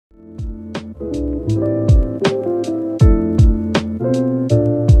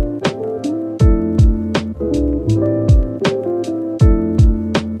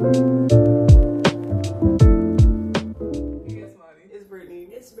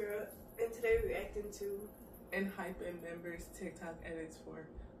girl, and today we're reacting to Enhypen members TikTok edits for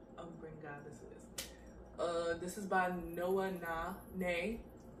Umbrangoddesses. This is by Noah Nay.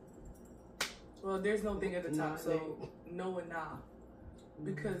 Well, there's no thing at the top, so Noah Na.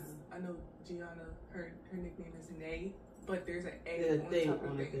 Because I know Gianna, her nickname is Nay, but there's an A on top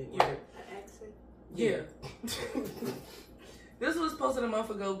of the thing. Yeah. An accent. Yeah. This was posted a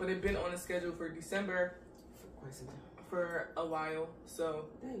month ago, but it been on the schedule for December for a while. So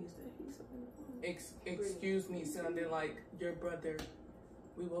excuse me, sounding like your brother.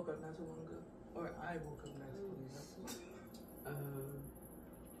 We woke up not too long ago, or I woke up not too long ago.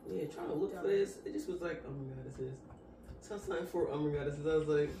 Yeah, trying to look for this. It just was like, oh my god, this is. Sounds like for oh my god, this is. I was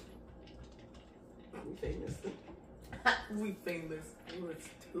like, we famous. We famous. It was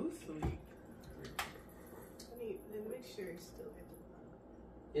too sweet. The mixture is still at the bottom.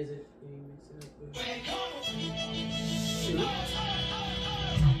 Is it? You mix it up with.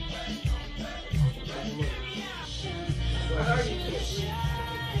 I already can't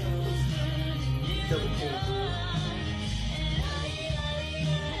Double check.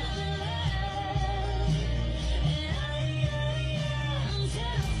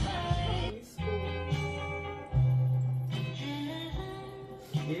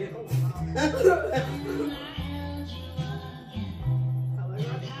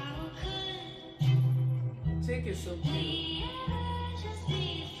 Chick is so cute.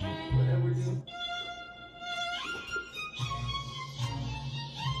 Whatever do.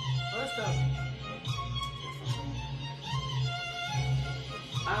 What's up?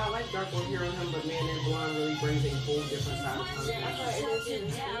 I like dark hair on him, but man, that blonde really brings a whole different side of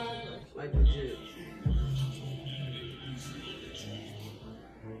something. Like legit.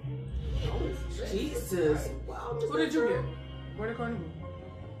 Oh, Jesus. Wow. Who did you get? Where the carnival?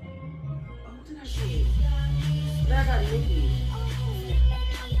 Oh, who did I get? Then I got Nikki.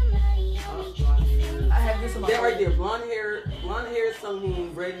 Oh, blonde hair. I have this in my That right there. Blonde hair,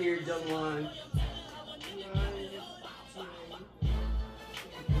 Sunghoon, red hair, Jungwon.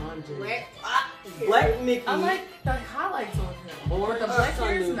 Black Nikki. I like the highlights on him. Or the black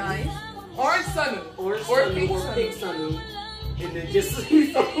hair is nice. Orange Sunu. Or pink Sunu. And then just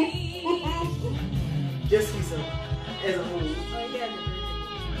just Lisa as a whole.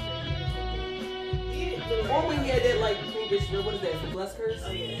 Or when he had that like pinkish, what is that? The Bless Curse?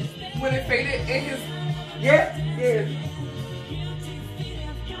 Oh yeah. When it faded in his. Yeah.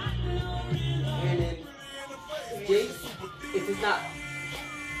 And then Jace, if it's not.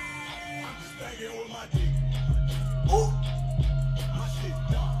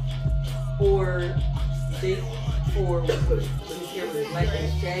 Or Jace, or when his hair was black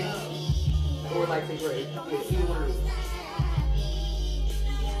and shaggy, or like the gray. Yeah, either one of those.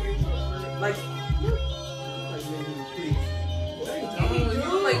 Like maybe please.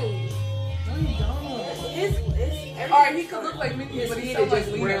 Alright, he could look like Mickey, but he sounds like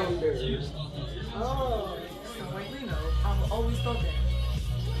Lino. Rounder. Oh, he sounds like Lino. I've always thought that.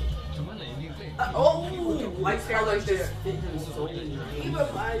 Like hair like that. He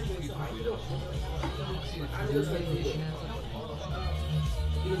reminds me of somebody. He don't looks like Vito.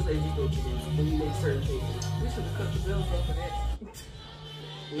 He looks like Vito when he makes certain things. We should have cut the bills up for that.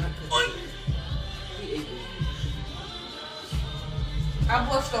 Not he ate it. I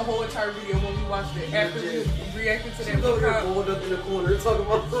watched the whole entire video when we watched it. After we reacted to that. She's over there rolled up in the corner talking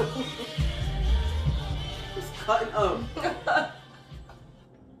about something. Just cutting up.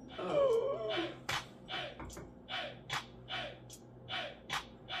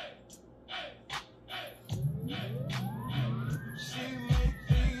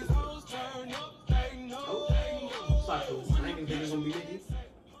 I ain't think it's gonna be Nikki.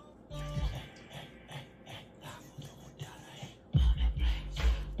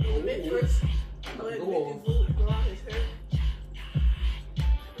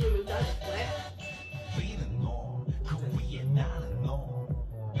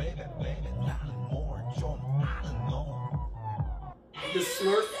 The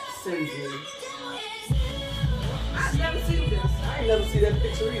smirk sends me. I've never seen this. I ain't never seen that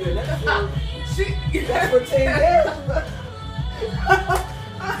picture either. That's for 10 years.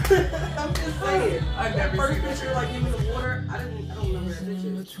 I'm just saying. I never first seen picture, like him in the water. I don't remember that picture.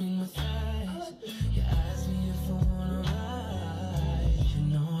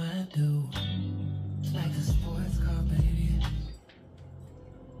 Like a sports car, baby.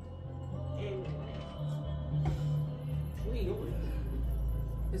 What are you doing?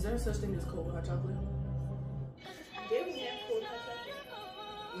 Is there such thing as cold hot chocolate? Did we have cold hot chocolate?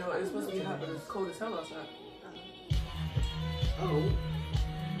 No, it's supposed to be hot, but it's cold as hell outside. Oh.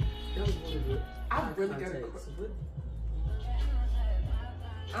 That was one of the I really got a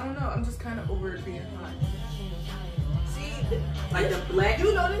I don't know. I'm just kind of over it being hot. See, Like the black,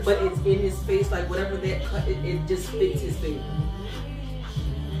 you know this but song? it's in his face. Like whatever that cut, it just fits his face.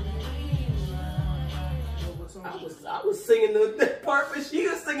 I was singing the part, but she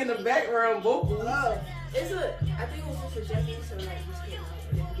was singing the background vocals. It's a. I think it was just a suggestion, so like this came out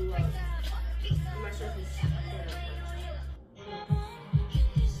and it blew up. I'm not sure if it's.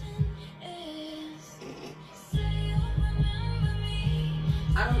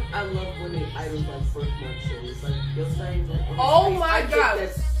 I love when they items like birthmark shows. Like your saying like, Oh my God.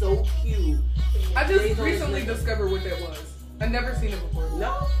 That's so cute. I just They don't recently even- discovered what that was. I never seen it before.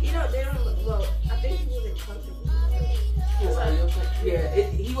 No. You know, they don't. Well, I think he wasn't comfortable. Yeah,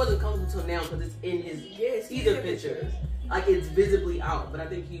 he wasn't comfortable till now because it's in his teaser pictures. Like it's visibly out, but I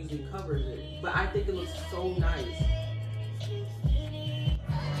think he usually covers it. But I think it looks so nice.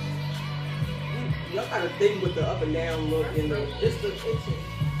 Y'all got a thing with the up and down look in the. It's the picture.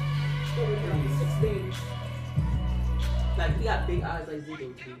 16. Like he got big eyes like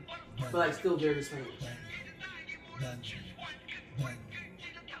Zico too, but like still very slim.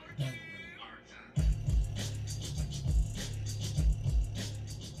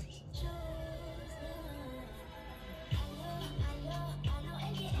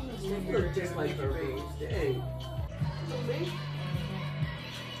 They look just like her face. Dang.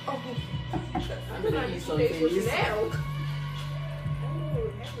 Oh, I'm gonna eat some now. things.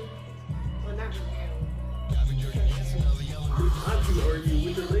 Well, not now. I'm too argue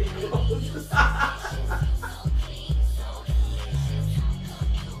with the lady.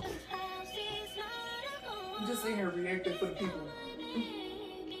 I'm just sitting here reacting for the people.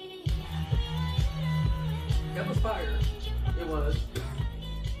 That was fire. It was.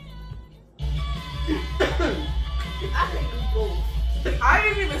 I think it's both. I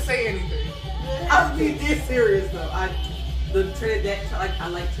didn't even say anything. I'm being dead serious though. I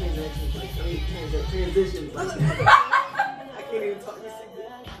like transactions. Like I mean transitions. Like, I can't even talk.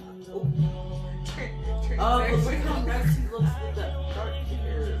 Oh, look how nice he looks with that dark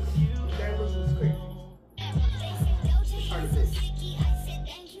hair. That was great. It's hard to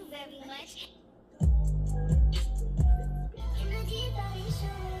fit.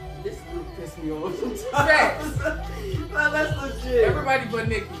 This group pissed me off sometimes. Nah, that's legit. Everybody but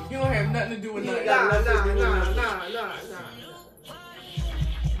Nikki. You don't have nothing to do with nothing. Nah.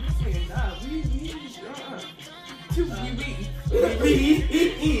 Saying, nah, we Please.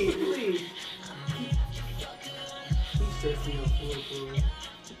 He stressed me out for real.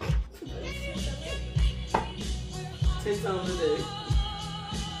 10 times a day.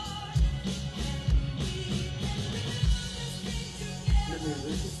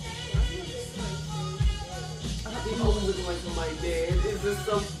 He always looking like somebody dead. It's just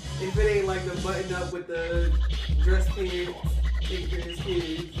some, if it ain't like the button up with the dress pants, think for his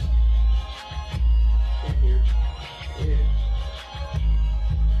kids. Right here. Yeah.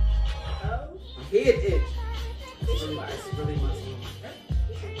 Head itch. It's really muscle.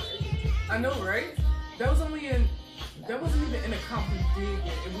 I know, right? That wasn't even in a comp we did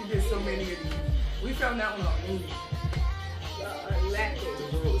yet, and we did so many of these. We found that one on movie. Lacking.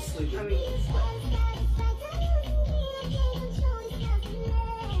 The world is sleeping. I mean, it's like,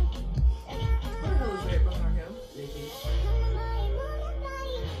 What the hell is that behind him? Nikki.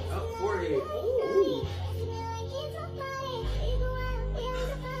 Up forehead. Ooh.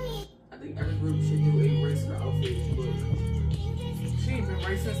 I think every group should do a race for outfits book. She ain't been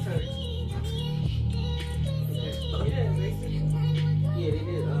right since Turks. Yeah, they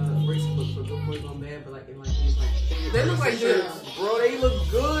did race book for Good Boys Gone Bad, but like in like these like They look like shirts. this. Bro, they look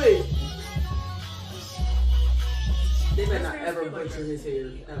good. They better not His hair ever feel like butcher that. his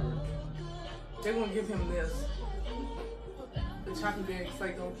hair ever. They're gonna give him this. The chocolate bag's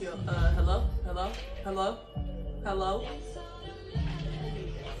like gonna kill. Hello?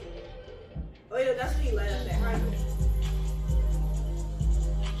 oh yeah, that's when he light up that heart.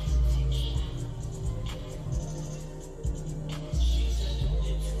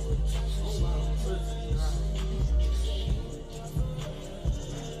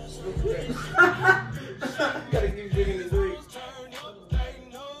 Gotta keep digging the drink.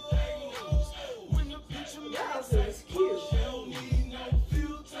 That outfit is cute.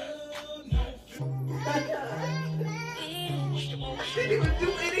 Didn't even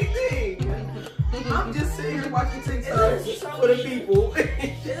do anything. I'm just sitting here watching TikToks for the people.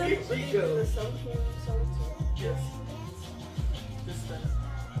 Here she goes. Yes. This stuff.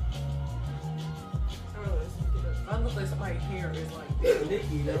 I look like somebody's hair is like this.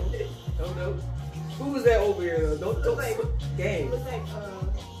 Nikki, no. Don't know. Who was that over here though? Don't Like- gang. It was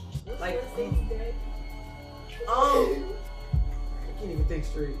like, Like, what's his dead? Can't even think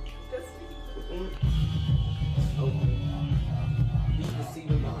straight. Okay. He's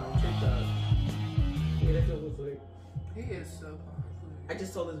deceiving behind TikTok. Yeah, that's what it was like. He is so popular. I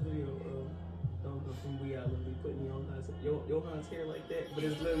just saw this video from We Are literally putting Johan's hair like that, but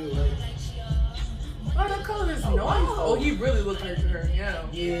it's literally like. Oh, that color is nice. Wow. Oh, he really looking at her, yeah.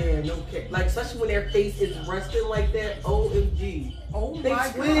 Yeah, no cap. Like, especially when their face is resting like that. OMG. Oh They my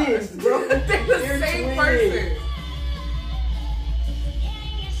twins, god. bro. They're the same twins. person.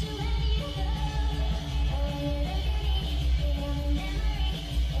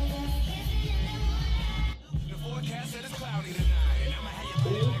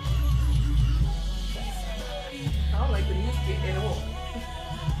 I don't like the music at all.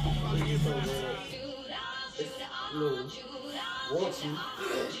 It's so red. It's blue. Want you?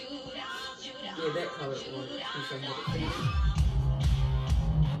 Yeah, that color or something with the face.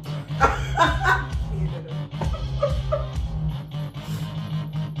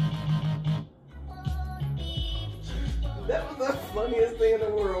 That was the funniest thing in the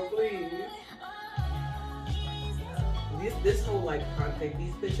world, please. This whole like contact,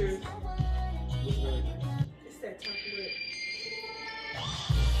 these pictures was really nice. It's that chocolate.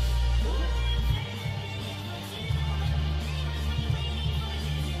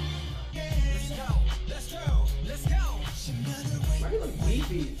 Why do you look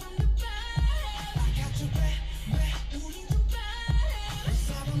beefy?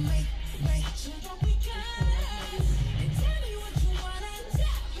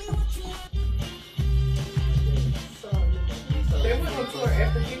 They went on tour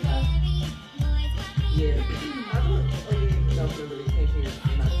after TikTok. Yeah. I don't remember they came here in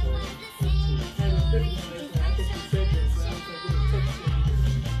October 15th. I think you said this. I was like,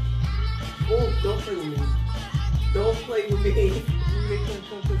 Oh, don't play with me. Don't play with me. they couldn't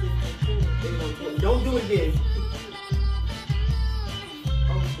come to the tour. They won't play. Don't do it again.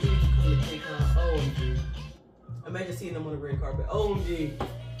 Oh, please come to TikTok. OMG. Imagine seeing them on the red carpet. OMG.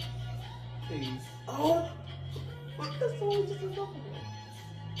 Please. Oh! What the song just was talking about?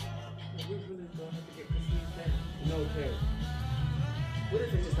 We really don't have to get perceived that. No care. What if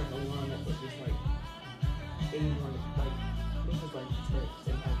it's just like a lineup of just like anyone, like, this is like text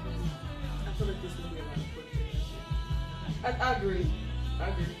and everything? I feel like this would be a lot of footage and shit. I agree. I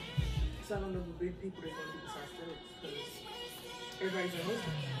agree. So I don't know the big people that's gonna do besides Phillips, because everybody's in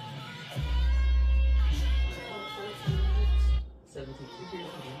Muslim. 17.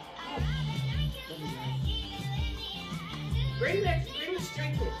 Bring the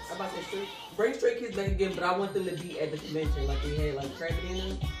stray kids. I'm about to say bring Stray Kids back again, but I want them to be at the convention like we had like Travis in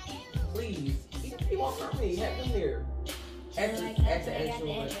them. Please. Even if you want me, have them there. At the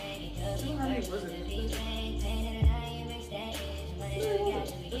actual like. You know how many was it?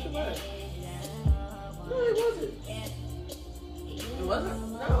 No, it wasn't. It wasn't?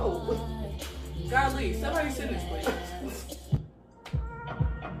 No. Golly, somebody send this, please.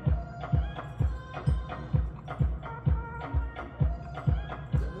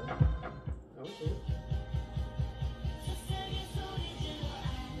 Okay.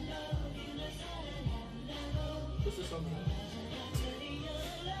 This is something.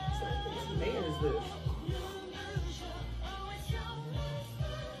 What man is this?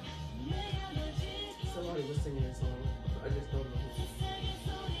 Somebody was singing a song. I just don't know who.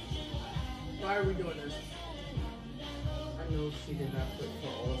 Why are we doing this? I know she did not put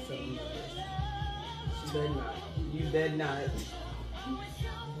for all 7 members. She better not. You better not.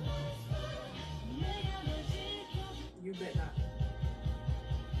 You bet not.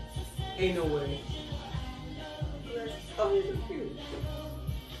 Ain't no way. Oh, it's cute.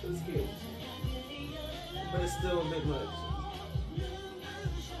 It's cute. But it's still a bit much.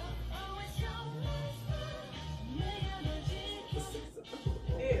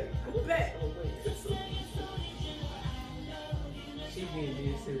 Yeah, I bet. Oh, wait. She being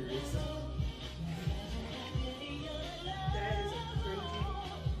dead serious. That is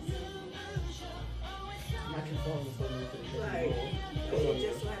crazy. I can fall in front of you. Like, it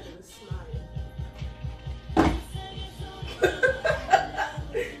just so happened to smile.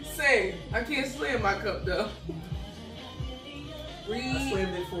 Say, I can't slam my cup though. I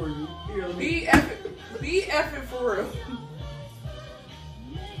slammed it for you. You know what I mean? Be effing for real.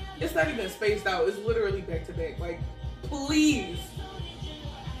 It's not even spaced out. It's literally back to back. Like, please.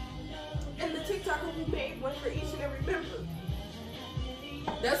 And the TikToker who made one for each and every member.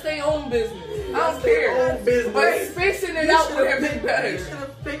 That's their own business. I don't That's their care. own business. But spacing it out would have been better. You should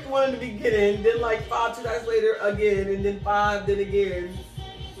have picked one in the beginning, then like 5 2 nights later again, and then 5, then again.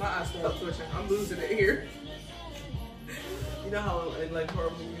 My eyes start twitching. I'm losing it here. You know how in like horror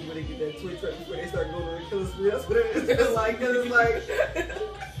movies when they get that twitch right before they start going on a killing spree? That's what it is. It's like, cause it's like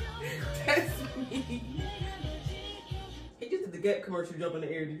That's me. he just did the Gap commercial jump in the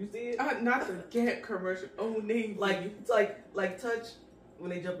air. Did you see it? Not the Gap commercial. Oh, name. Like it's like touch when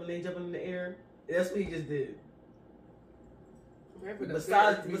they jumping in the air. That's what he just did.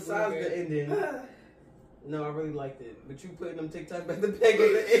 Besides the ending. No, I really liked it. But you putting them TikTok back to back at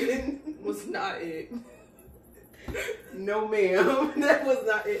the end was not it. No, ma'am. That was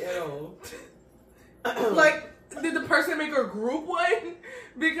not it at all. Like, did the person make a group one?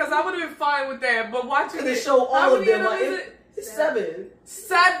 Because I would have been fine with that. But watching They it, show all of them. Like, is it? it's 7.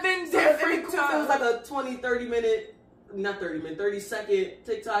 7 different It was times. like a 30-second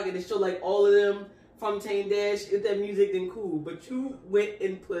TikTok, and they show like all of them from Tame Dash. If that music, then cool. But you went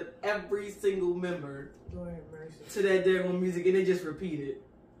and put every single member Lord have mercy. to that damn music, and it just repeated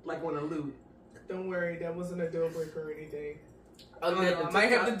like on a loop. Don't worry, that wasn't a deal breaker or anything. Other than the I might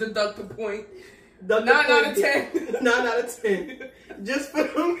have TikTok- to deduct a point. the 9 out of 10. 9 out of 10. Just for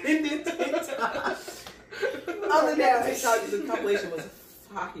them in the TikTok. Other than that, TikTok, the compilation was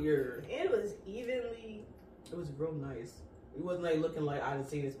fire. It was evenly. It was real nice. It wasn't like looking like I didn't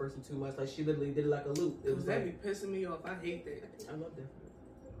see this person too much. Like she literally did it like a loop. It was That like, be pissing me off. I hate that. I love that.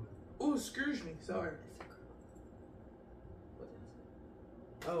 Oh, excuse me. Sorry.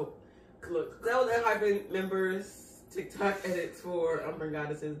 Oh, look, that was Enhypen members TikTok edits for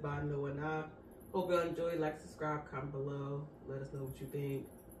Umbrangoddesses by Noah Na. Hope y'all enjoyed. Like, subscribe, comment below. Let us know what you think.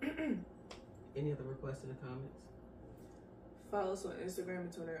 Any other requests in the comments? Follow us on Instagram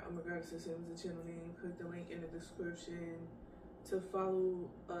and Twitter. Umbrangoddesses is the channel name. Click the link in the description to follow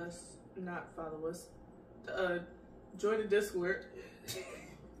us. Not follow us. Join the Discord.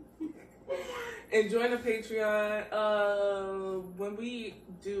 And join the Patreon. When we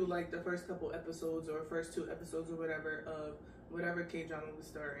do like the first couple episodes or first 2 episodes or whatever of whatever K-drama we're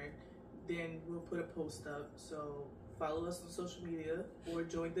starting, then we'll put a post up. So follow us on social media or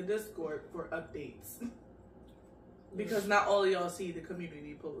join the Discord for updates. Because not all of y'all see the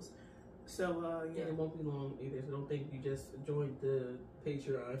community post. So yeah. And it won't be long either. So don't think you just joined the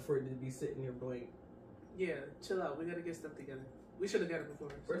Patreon for it to be sitting there blank. Yeah, chill out. We gotta get stuff together. We should have got it before.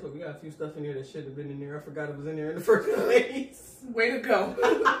 First of all, we got a few stuff in there that should have been in there. I forgot it was in there in the first place. Way to go.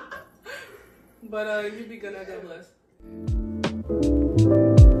 But you be good. God bless.